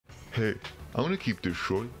Hey, I want to keep this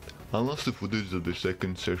short. I lost the footage of the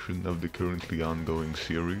second session of the currently ongoing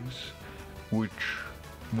series, which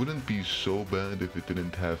wouldn't be so bad if it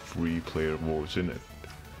didn't have 3 player wars in it.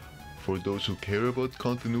 For those who care about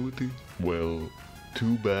continuity, well,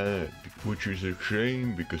 too bad, which is a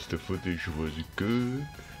shame because the footage was good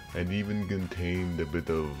and even contained a bit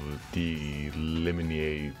of the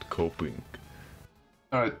lemonade coping.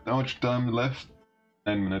 Alright, how much time left?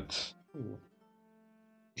 9 minutes.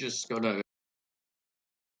 Just gotta.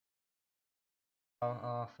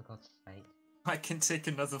 Oh, for God's sake. I can take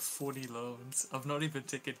another 40 loans. I've not even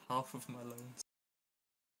taken half of my loans.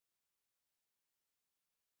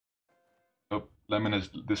 Oh, Lemon is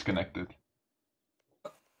disconnected.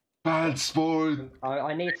 Bad sport!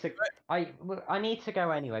 I need to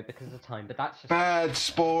go anyway because of time, but that's just Bad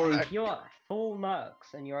sport! You're full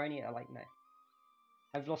mercs and you're only like no.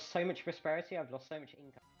 I've lost so much prosperity, I've lost so much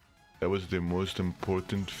income. That was the most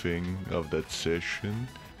important thing of that session.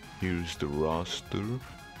 Here's the roster.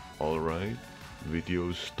 Alright,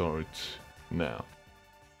 video starts now.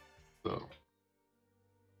 So.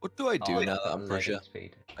 What do I do now that I'm Russia?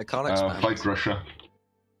 I can't expand. Fight Russia.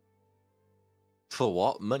 For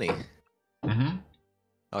what? Money? Mm-hmm.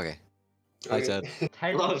 Okay. I said.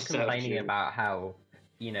 Ted was complaining about how,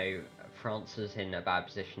 you know, France is in a bad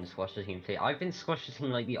position to squash the team. I've been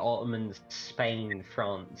squashing like the Ottomans, Spain,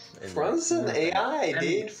 France. France is an AI,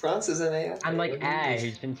 dude. France is an AI. And like Air,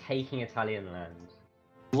 who's been taking Italian land.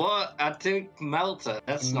 What? I think Malta.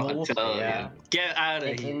 That's not Italian. Yeah. Get out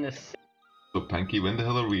of here. So Panky, when the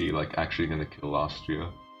hell are we like actually gonna kill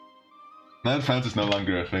Austria? Now that France is no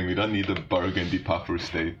longer a thing, we don't need a Burgundy puffer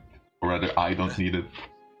state. Or rather, I don't need it.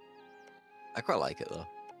 I quite like it though.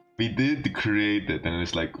 We did create it, and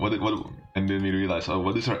it's like, what, and then we realized, oh,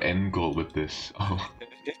 what is our end goal with this? Oh,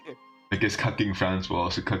 I guess cucking France while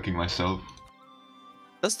also cucking myself.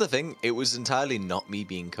 That's the thing, it was entirely not me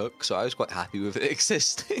being cooked, so I was quite happy with it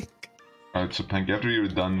existing. Alright, so Panky, after you're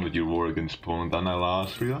done with your war against Poland, done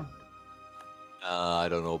Austria? I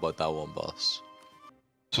don't know about that one, boss.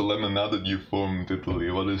 So Lemon, now that you formed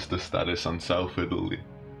Italy, what is the status on South Italy?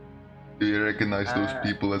 Do you recognize those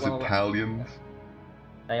people as Italians?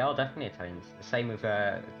 They are definitely Italians. The same with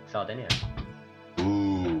Sardinia.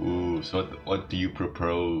 Ooh, so what do you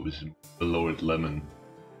propose, Lord Lemon?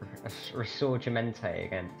 Risorgimento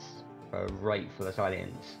against rightful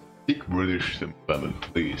Italians. Speak British, Lemon,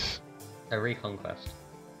 please. A reconquest.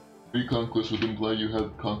 Reconquest would imply you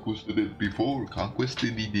had conquested it before.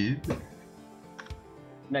 Conquested it did?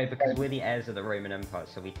 No, because we're the heirs of the Roman Empire,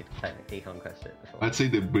 so we could technically conquest it before. I'd say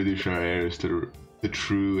the British are heirs to the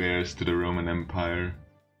true heirs to the Roman Empire.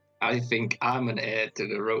 I think I'm an heir to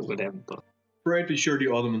the Roman Empire. Pretty sure the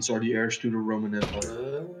Ottomans are the heirs to the Roman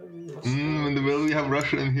Empire. And well, we have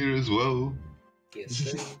Russia in here as well.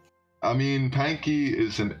 Yes. I mean, Panky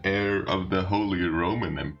is an heir of the Holy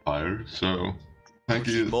Roman Empire, so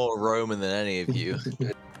Panky is more Roman than any of you.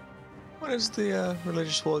 When is the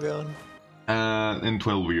religious war going? In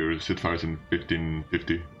 12 years, it fires in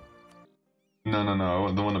 1550. No, I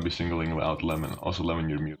don't want to be singling out Lemon. Also, Lemon,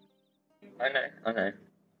 you're mute. I know.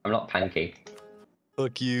 I'm not Panky.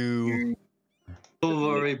 Fuck you. Don't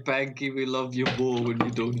worry, Panky, we love you more when you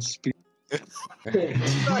don't speak. That's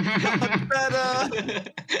better!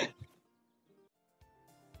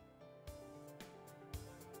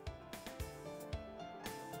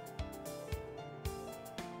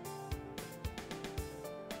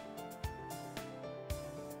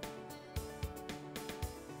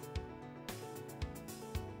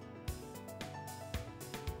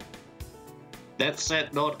 That said,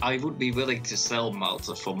 I would be willing to sell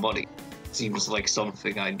Malta for money. Seems like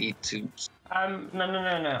something I need to.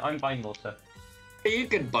 No. I'm buying Malta. You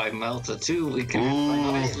can buy Malta too. We can have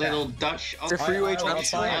a nice little Dutch. It's a freeway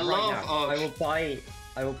transfer. I love.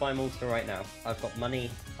 I will buy Malta right now. I've got money.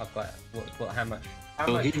 I've got how much?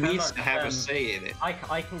 So he needs to have a say in it.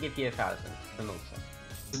 I can give you 1,000 for Malta.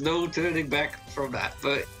 There's no turning back from that.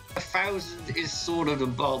 But 1,000 is sort of the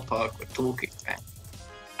ballpark we're talking about.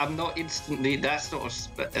 I'm not instantly. That's not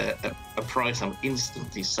a price I'm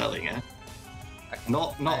instantly selling at.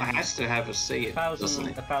 Not has to have a say in it, doesn't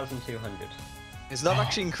it? 1,200. Has that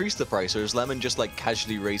actually increased the price, or is Lemon just like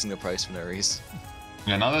casually raising the price for no reason?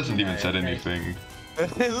 Yeah, now that hasn't even said anything.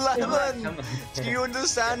 Lemon! Do you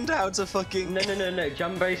understand how to fucking... No.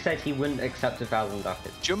 Jumbo said he wouldn't accept 1,000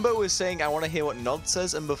 ducats. Jumbo was saying, I want to hear what Nod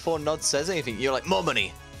says, and before Nod says anything, you're like, more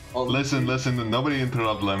money! Listen, nobody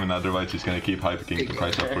interrupt Lemon, otherwise he's gonna keep hiking the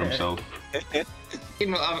price up for himself. You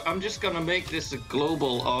know, I'm just gonna make this a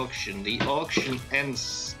global auction. The auction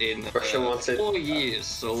ends in 4 years,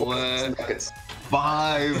 so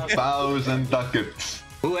 5,000 ducats.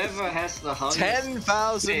 Whoever has the highest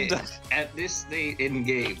 10,000. bid at this stage in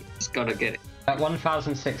game is gonna get it. At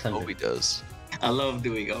 1,600. Oh, he does. I love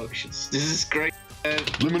doing auctions. This is great.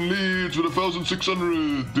 Lemon leads with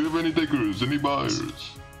 1,600. Do you have any takers? Any buyers?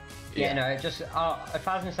 Yeah, no, just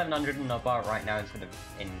 1,700 in our bar right now instead of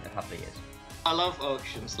in a couple of years. I love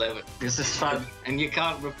auctions, Levin. This is fun, and you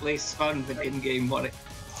can't replace fun with in-game money.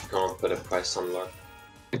 Can't put a price on luck.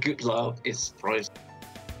 A good luck is price.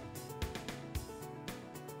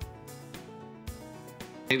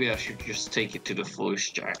 Maybe I should just take it to the voice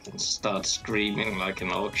jack and start screaming like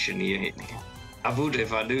an auctioneer in here. I would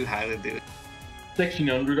if I knew how to do it.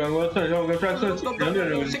 1600, I was 1600.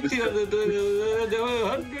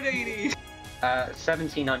 180.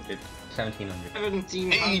 1,700. 1,700.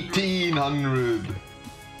 1,800.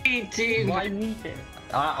 18. Why need it?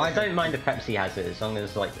 I don't mind if Pepsi has it as long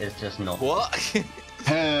as like it's just not. What?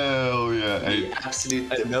 Hell yeah. The Hey.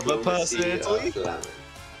 absolute Another diplomacy person in Italy? of lemon.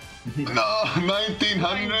 No,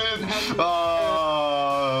 1,900.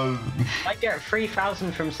 I get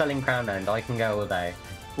 3,000 from selling Crown End. I can go all day.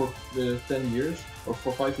 For 10 years or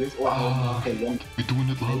for 5 years or Ah. for one. We're doing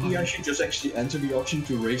it Maybe I live. should just actually enter the auction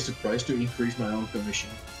to raise the price to increase my own commission.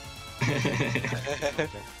 There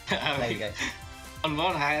you go. On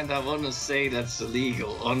one hand, I want to say that's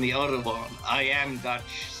illegal. On the other one, I am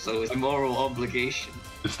Dutch, so it's a moral obligation.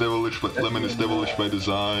 It's devilish, but lemon is devilish by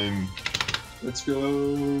design. Let's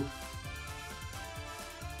go.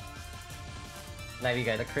 There we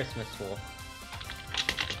go. The Christmas war.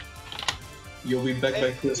 You'll be back by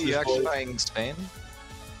Hey, Christmas. you boy. occupying Spain?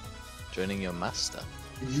 Joining your master.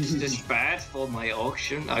 Is this bad for my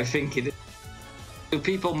auction? I think it is. Do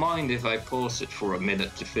people mind if I pause it for a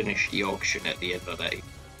minute to finish the auction at the end of the day?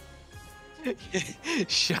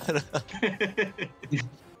 Shut up. It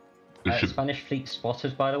should Spanish fleet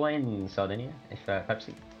spotted, by the way, in Sardinia. If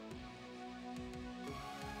Pepsi.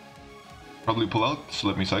 probably pull out, so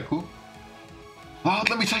let me cycle. Ah,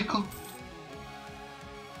 let me cycle!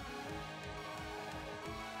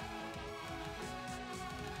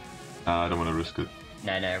 I don't want to risk it.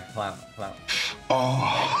 No, pull out.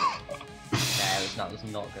 Oh! No, that was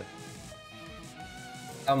not good.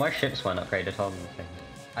 Oh, my ships weren't upgraded on the thing.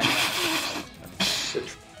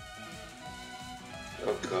 Shit.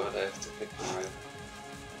 Oh god, I have to pick one right.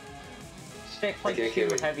 Stick like Okay, two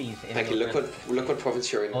wait. heavies in Okay, your look what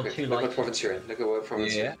province you're in. Or quick. two Look what lights. province you're in. Look at what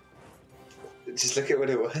province you're Yeah. in. Just look at what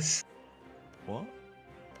it was. What?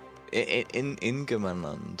 In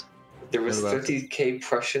Ingermanland. There was What about- 30k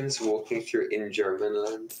Prussians walking through in German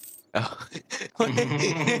land. Oh.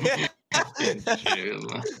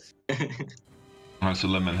 Alright, so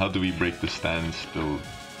Lemon, how do we break the standstill?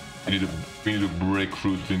 We need to break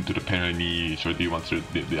fruit into the Pyrenees, or do you want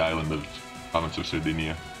the island of province of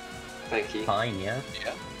Sardinia? Thank you. Fine, yeah.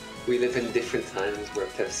 Yeah. We live in different times where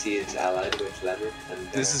Pepsi is allied with lemon,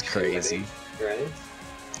 and This is crazy. right?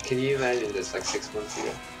 Can you imagine this like 6 months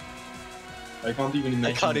ago? I can't even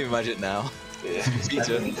imagine. I can't even imagine now. Yeah.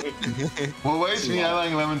 Peter. Well, why is me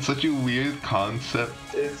allying Lemon such a weird concept?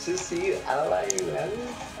 It's just you allying lemon.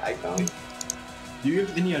 I can't. Do you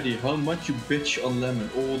have any idea how much you bitch on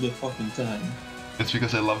lemon all the fucking time? It's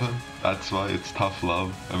because I love him. That's why. It's tough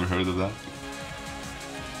love. Ever heard of that?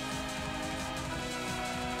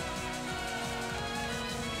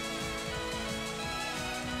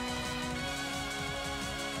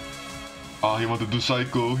 Oh, he wanted to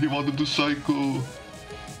psycho. He wanted to psycho.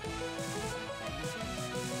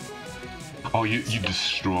 Oh, you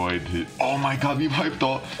destroyed it. Oh my god, we wiped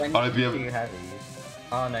all. When Alright, we have. two heavies.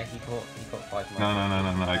 Oh no, he caught 5 more.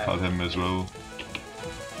 No. I caught him as well.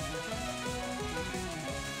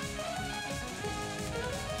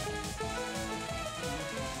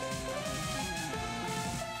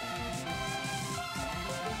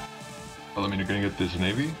 Well, I mean, you're gonna get this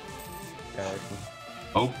navy. Go away from-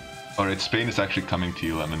 Oh, alright, Spain is actually coming to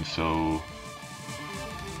you, Lemon, so...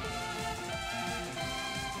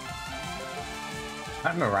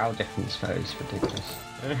 That morale difference though is ridiculous.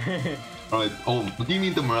 Alright, oh, what do you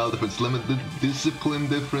mean the morale difference? Lemon, the discipline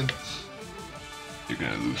difference? You're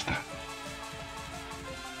gonna lose that.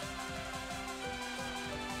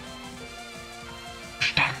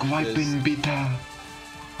 Stack wiping, Beta!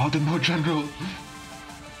 Oh, the no general!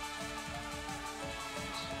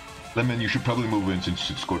 Lemon, you should probably move in since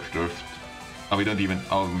it's scorched earth. Oh, we don't even...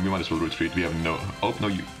 Oh, we might as well retreat. We have no... Oh, no,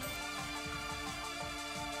 you...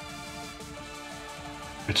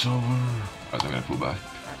 It's over. I'm gonna pull back.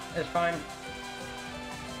 It's fine.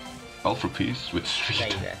 All for peace with There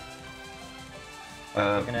Sweden. you go.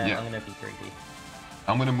 I'm Yeah. gonna be greedy.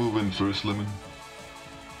 I'm gonna move in first, Lemon.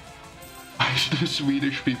 The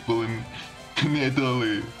Swedish people in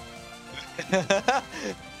Italy.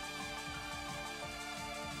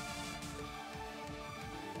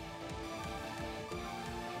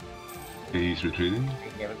 Okay, he's retreating.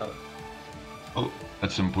 Yeah, we got it. Oh,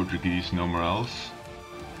 that's some Portuguese, no morals.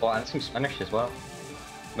 Oh, and some Spanish as well.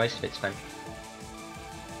 Most of it's Spanish.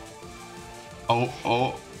 Oh,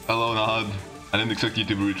 hello, Nahad. I didn't expect you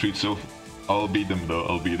to retreat, so I'll beat them though,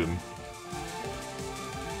 I'll beat them.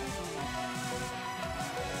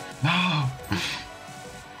 No!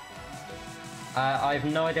 I have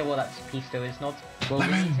no idea what that pisto is, Nod. Well, we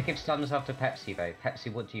need to give thumbs up to Pepsi though.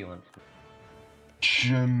 Pepsi, what do you want?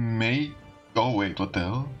 Jamaica? Oh wait, what the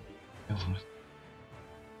hell?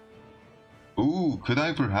 Ooh, could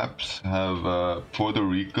I perhaps have Puerto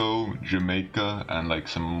Rico, Jamaica, and like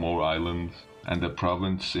some more islands, and a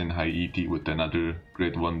province in Haiti with another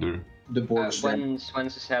great wonder? The border When's the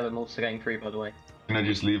sale of Malta going through, by the way? Can I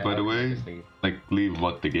just leave, by the way? Just leave. Like, leave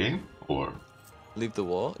what, the game? Or? Leave the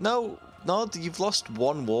war? No, Nod, you've lost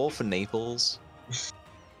one war for Naples.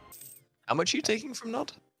 How much are you taking from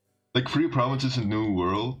Nod? Like 3 provinces in New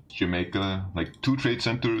World, Jamaica, like 2 trade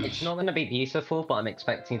centers. It's not going to be beautiful, but I'm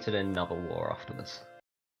expecting to do another war afterwards.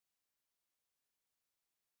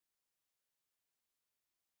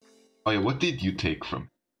 Oh yeah, what did you take from?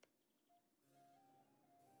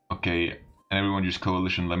 Okay, everyone just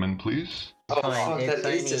coalition lemon, please. Oh, Fine, fuck, it's that is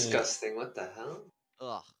only- disgusting. What the hell?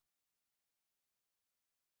 Ugh.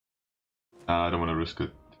 I don't want to risk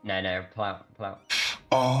it. No, plow.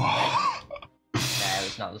 Oh!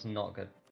 No, it was not good.